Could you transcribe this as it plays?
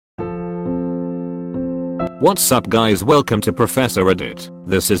What's up guys, welcome to Professor Edit.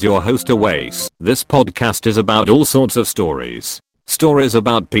 This is your host Awais. This podcast is about all sorts of stories. Stories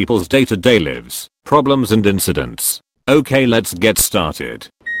about people's day-to-day lives, problems and incidents. Okay, let's get started.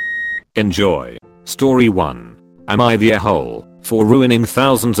 Enjoy. Story 1. Am I the a-hole for ruining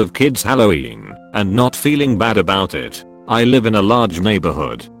thousands of kids' Halloween and not feeling bad about it? I live in a large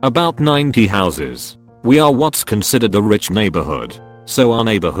neighborhood, about 90 houses. We are what's considered a rich neighborhood. So our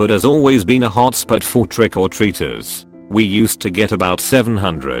neighborhood has always been a hotspot for trick-or-treaters. We used to get about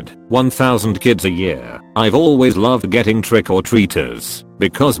 1,000 kids a year. I've always loved getting trick-or-treaters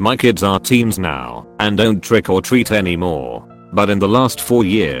because my kids are teens now and don't trick-or-treat anymore. But in the last 4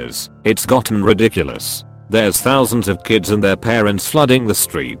 years, it's gotten ridiculous. There's thousands of kids and their parents flooding the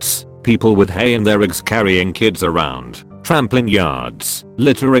streets, people with hay in their rigs carrying kids around, trampling yards,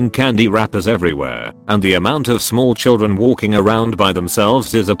 littering candy wrappers everywhere, and the amount of small children walking around by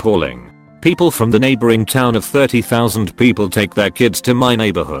themselves is appalling. People from the neighboring town of 30,000 people take their kids to my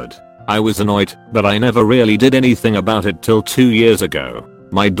neighborhood. I was annoyed, but I never really did anything about it till 2 years ago.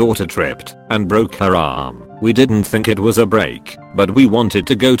 My daughter tripped and broke her arm. We didn't think it was a break, but we wanted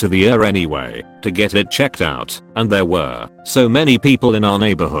to go to the ER anyway to get it checked out, and there were so many people in our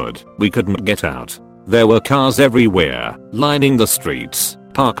neighborhood, we couldn't get out. There were cars everywhere, lining the streets,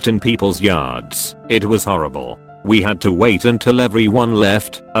 parked in people's yards. It was horrible. We had to wait until everyone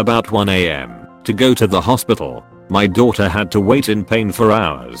left, about 1 AM, to go to the hospital. My daughter had to wait in pain for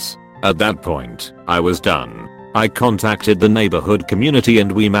hours. At that point, I was done. I contacted the neighborhood community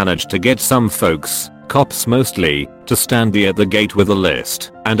and we managed to get some folks, cops mostly, to stand at the gate with a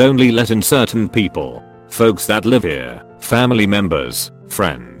list and only let in certain people. Folks that live here, family members,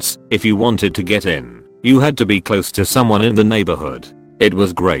 friends. If you wanted to get in, you had to be close to someone in the neighborhood. It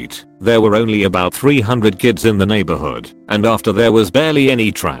was great. There were only about 300 kids in the neighborhood, and after there was barely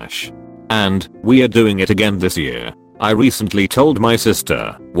any trash. And we are doing it again this year. I recently told my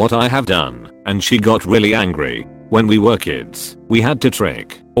sister what I have done, and she got really angry. When we were kids, we had to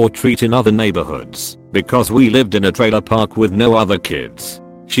trick or treat in other neighborhoods because we lived in a trailer park with no other kids.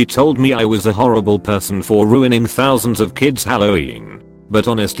 She told me I was a horrible person for ruining thousands of kids' Halloween. But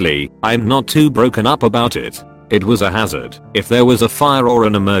honestly, I'm not too broken up about it. It was a hazard. If there was a fire or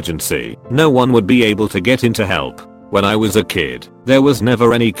an emergency, no one would be able to get in to help. When I was a kid, there was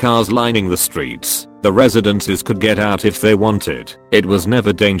never any cars lining the streets. The residences could get out if they wanted. It was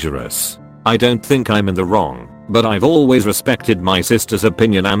never dangerous. I don't think I'm in the wrong, but I've always respected my sister's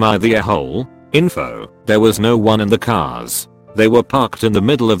opinion. Am I the a-hole? Info. There was no one in the cars. They were parked in the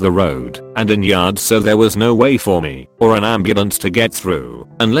middle of the road and in yards, so there was no way for me or an ambulance to get through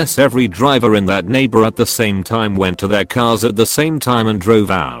unless every driver in that neighbor at the same time went to their cars at the same time and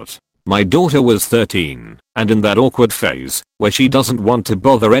drove out. My daughter was 13 and in that awkward phase where she doesn't want to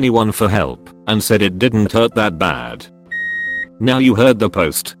bother anyone for help and said it didn't hurt that bad. Now you heard the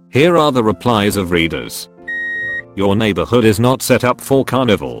post. Here are the replies of readers. Your neighborhood is not set up for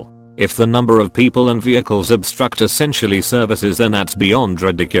carnival. If the number of people and vehicles obstruct essentially services, then that's beyond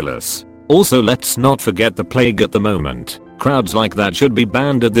ridiculous. Also, let's not forget the plague at the moment. Crowds like that should be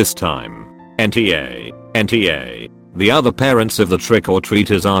banned at this time. NTA. NTA. The other parents of the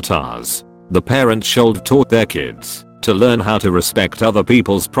trick-or-treaters are TARs. The parents should taught their kids to learn how to respect other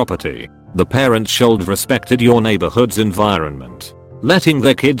people's property. The parents should respected your neighborhood's environment. Letting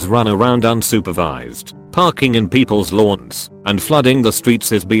their kids run around unsupervised, parking in people's lawns, and flooding the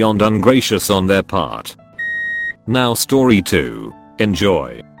streets is beyond ungracious on their part. Now story 2.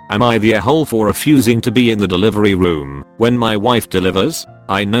 Enjoy. Am I the a-hole for refusing to be in the delivery room when my wife delivers?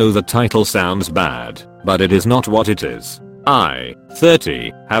 I know the title sounds bad, but it is not what it is. I,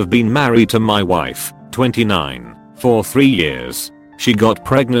 30, have been married to my wife, 29, for 3 years. She got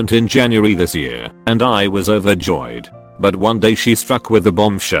pregnant in January this year, and I was overjoyed. But one day she struck with the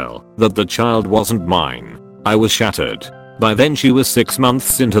bombshell that the child wasn't mine. I was shattered. By then she was 6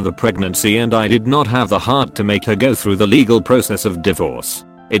 months into the pregnancy and I did not have the heart to make her go through the legal process of divorce.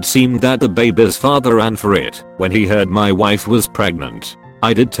 It seemed that the baby's father ran for it when he heard my wife was pregnant.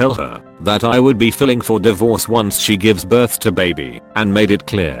 I did tell her that I would be filing for divorce once she gives birth to baby and made it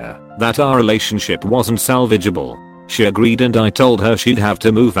clear that our relationship wasn't salvageable. She agreed and I told her she'd have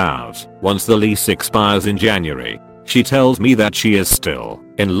to move out once the lease expires in January. She tells me that she is still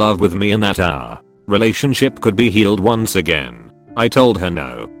in love with me and that our relationship could be healed once again. I told her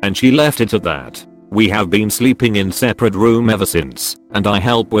no, and she left it at that. We have been sleeping in separate room ever since, and I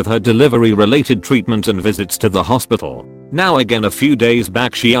help with her delivery related treatment and visits to the hospital. Now again a few days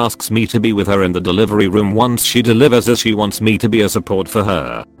back she asks me to be with her in the delivery room once she delivers, as she wants me to be a support for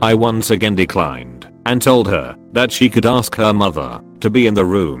her. I once again declined and told her that she could ask her mother to be in the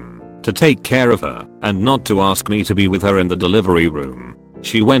room. to take care of her, and not to ask me to be with her in the delivery room.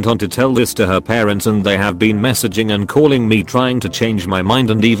 She went on to tell this to her parents, and they have been messaging and calling me trying to change my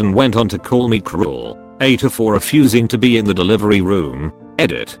mind, and even went on to call me cruel. For refusing to be in the delivery room.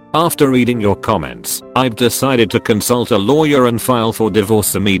 Edit. After reading your comments, I've decided to consult a lawyer and file for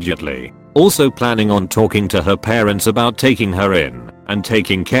divorce immediately. Also planning on talking to her parents about taking her in and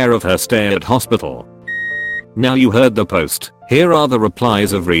taking care of her stay at hospital. Now you heard the post. Here are the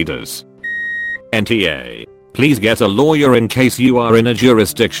replies of readers. NTA. Please get a lawyer in case you are in a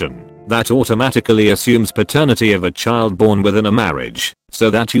jurisdiction that automatically assumes paternity of a child born within a marriage, so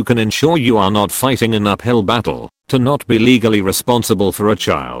that you can ensure you are not fighting an uphill battle to not be legally responsible for a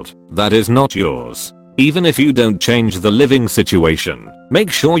child that is not yours. Even if you don't change the living situation, make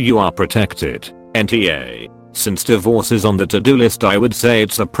sure you are protected. NTA. Since divorce is on the to-do list, I would say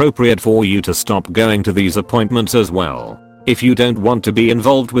it's appropriate for you to stop going to these appointments as well. If you don't want to be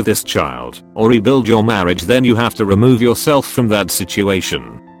involved with this child or rebuild your marriage, then you have to remove yourself from that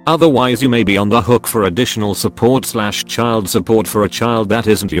situation. Otherwise you may be on the hook for additional support/child support for a child that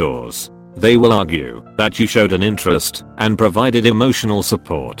isn't yours. They will argue that you showed an interest and provided emotional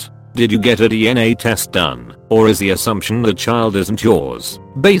support. Did you get a DNA test done, or is the assumption the child isn't yours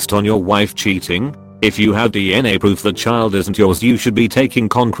based on your wife cheating? If you have DNA proof the child isn't yours, you should be taking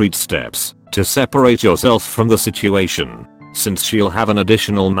concrete steps to separate yourself from the situation. Since she'll have an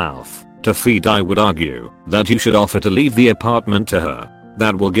additional mouth to feed, I would argue that you should offer to leave the apartment to her.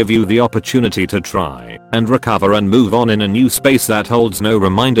 That will give you the opportunity to try and recover and move on in a new space that holds no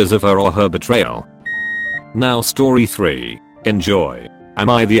reminders of her or her betrayal. Now story 3. Enjoy. Am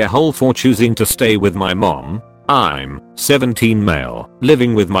I the a-hole for choosing to stay with my mom? I'm 17 male,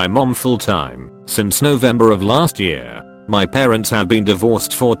 living with my mom full time since November of last year. My parents have been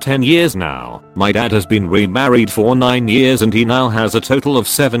divorced for 10 years now. My dad has been remarried for 9 years and he now has a total of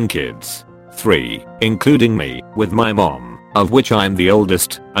 7 kids. 3, including me, with my mom, of which I'm the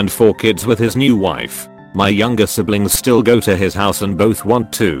oldest, and 4 kids with his new wife. My younger siblings still go to his house and both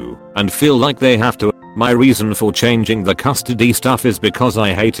want to, and feel like they have to. My reason for changing the custody stuff is because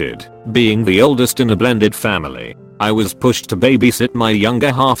I hated being the oldest in a blended family. I was pushed to babysit my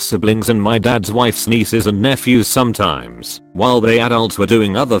younger half siblings and my dad's wife's nieces and nephews sometimes, while they adults were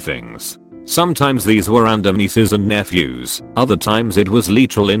doing other things. Sometimes these were random nieces and nephews, other times it was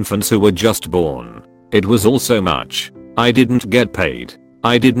literal infants who were just born. It was all so much. I didn't get paid.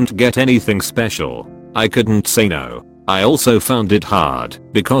 I didn't get anything special. I couldn't say no. I also found it hard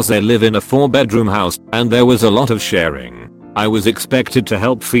because they live in a 4-bedroom house and there was a lot of sharing. I was expected to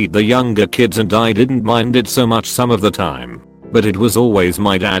help feed the younger kids and I didn't mind it so much some of the time. But it was always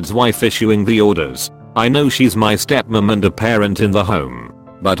my dad's wife issuing the orders. I know she's my stepmom and a parent in the home,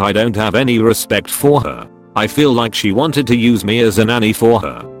 but I don't have any respect for her. I feel like she wanted to use me as a nanny for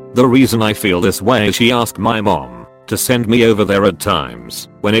her. The reason I feel this way is she asked my mom to send me over there at times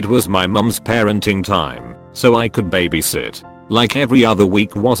when it was my mom's parenting time, so I could babysit. Like every other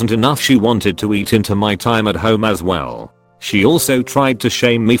week wasn't enough, she wanted to eat into my time at home as well. She also tried to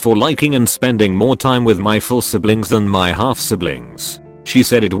shame me for liking and spending more time with my full siblings than my half siblings. She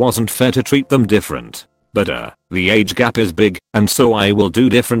said it wasn't fair to treat them different. But the age gap is big, and so I will do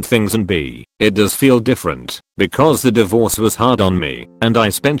different things, and it does feel different because the divorce was hard on me and I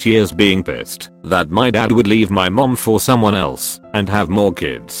spent years being pissed that my dad would leave my mom for someone else and have more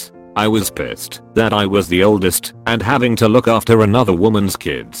kids. I was pissed that I was the oldest and having to look after another woman's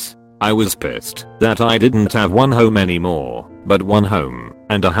kids. I was pissed that I didn't have one home anymore, but one home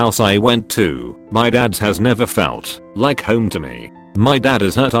and a house I went to. My dad's has never felt like home to me. My dad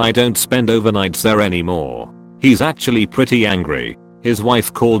is hurt I don't spend overnights there anymore. He's actually pretty angry. His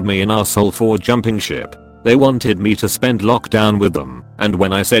wife called me an asshole for jumping ship. They wanted me to spend lockdown with them, and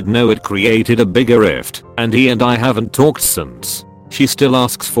when I said no it created a bigger rift, and he and I haven't talked since. She still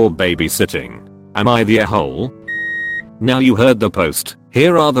asks for babysitting. Am I the a-hole? Now you heard the post.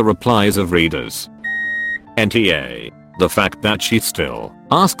 Here are the replies of readers. NTA. The fact that she still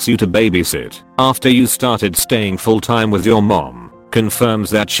asks you to babysit after you started staying full time with your mom confirms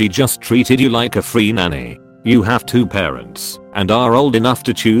that she just treated you like a free nanny. You have 2 parents and are old enough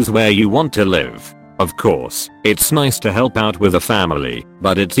to choose where you want to live. Of course, it's nice to help out with a family,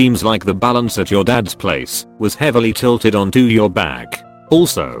 but it seems like the balance at your dad's place was heavily tilted onto your back.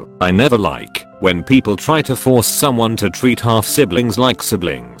 Also, I never like when people try to force someone to treat half siblings like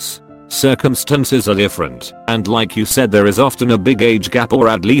siblings. Circumstances are different, and like you said, there is often a big age gap or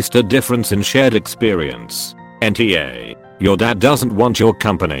at least a difference in shared experience. NTA. Your dad doesn't want your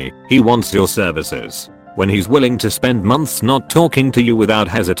company, he wants your services. When he's willing to spend months not talking to you without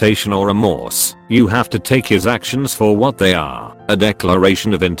hesitation or remorse, you have to take his actions for what they are, a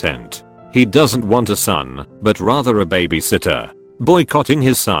declaration of intent. He doesn't want a son, but rather a babysitter. Boycotting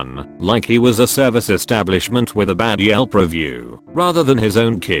his son, like he was a service establishment with a bad Yelp review, rather than his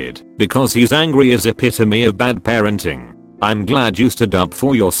own kid, because he's angry is epitome of bad parenting. I'm glad you stood up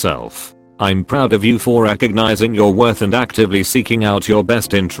for yourself. I'm proud of you for recognizing your worth and actively seeking out your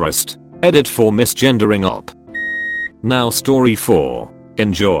best interest. Edit for misgendering op. Now story 4.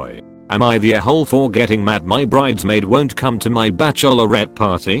 Enjoy. Am I the a-hole for getting mad my bridesmaid won't come to my bachelorette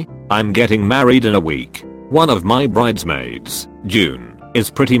party? I'm getting married in a week. One of my bridesmaids, June, is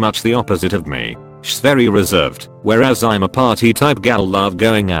pretty much the opposite of me. She's very reserved, whereas I'm a party type gal, love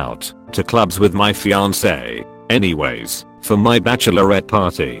going out to clubs with my fiance. Anyways, for my bachelorette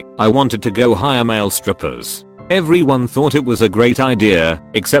party, I wanted to go hire male strippers. Everyone thought it was a great idea,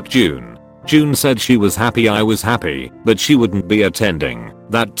 except June. June said she was happy I was happy, but she wouldn't be attending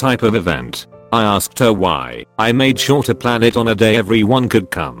that type of event. I asked her why. I made sure to plan it on a day everyone could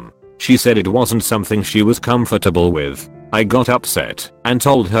come. She said it wasn't something she was comfortable with. I got upset and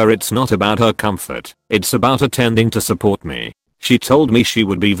told her it's not about her comfort, it's about attending to support me. She told me she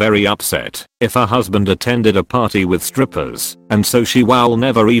would be very upset if her husband attended a party with strippers, and so she will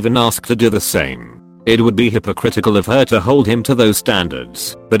never even ask to do the same. It would be hypocritical of her to hold him to those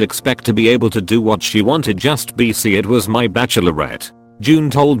standards, but expect to be able to do what she wanted just BC it was my bachelorette. June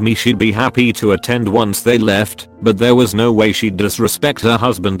told me she'd be happy to attend once they left, but there was no way she'd disrespect her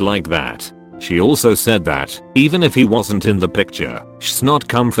husband like that. She also said that, even if he wasn't in the picture, she's not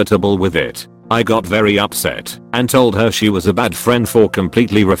comfortable with it. I got very upset and told her she was a bad friend for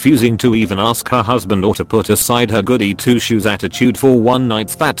completely refusing to even ask her husband or to put aside her goody two shoes attitude for one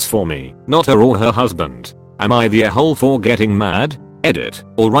night. That's for me, not her or her husband. Am I the a-hole for getting mad? Edit.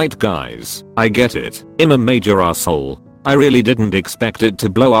 Alright guys, I get it. I'm a major asshole. I really didn't expect it to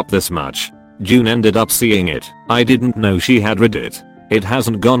blow up this much. June ended up seeing it. I didn't know she had read it. It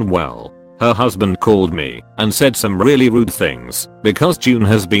hasn't gone well. Her husband called me and said some really rude things because June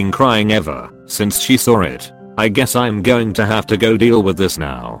has been crying ever since she saw it. I guess I'm going to have to go deal with this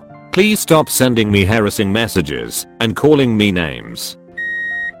now. Please stop sending me harassing messages and calling me names.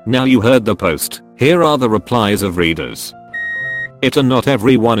 Now you heard the post. Here are the replies of readers. Not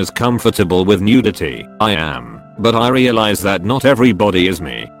everyone is comfortable with nudity. I am, but I realize that not everybody is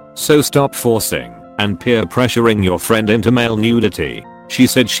me. So stop forcing and peer pressuring your friend into male nudity. She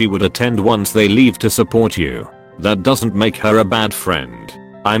said she would attend once they leave to support you. That doesn't make her a bad friend.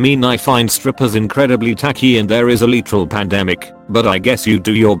 I mean, I find strippers incredibly tacky and there is a literal pandemic, but I guess you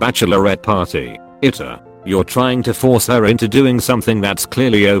do your bachelorette party. You're trying to force her into doing something that's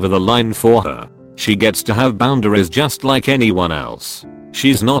clearly over the line for her. She gets to have boundaries just like anyone else.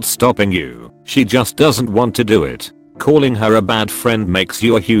 She's not stopping you, she just doesn't want to do it. Calling her a bad friend makes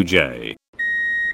you a huge A.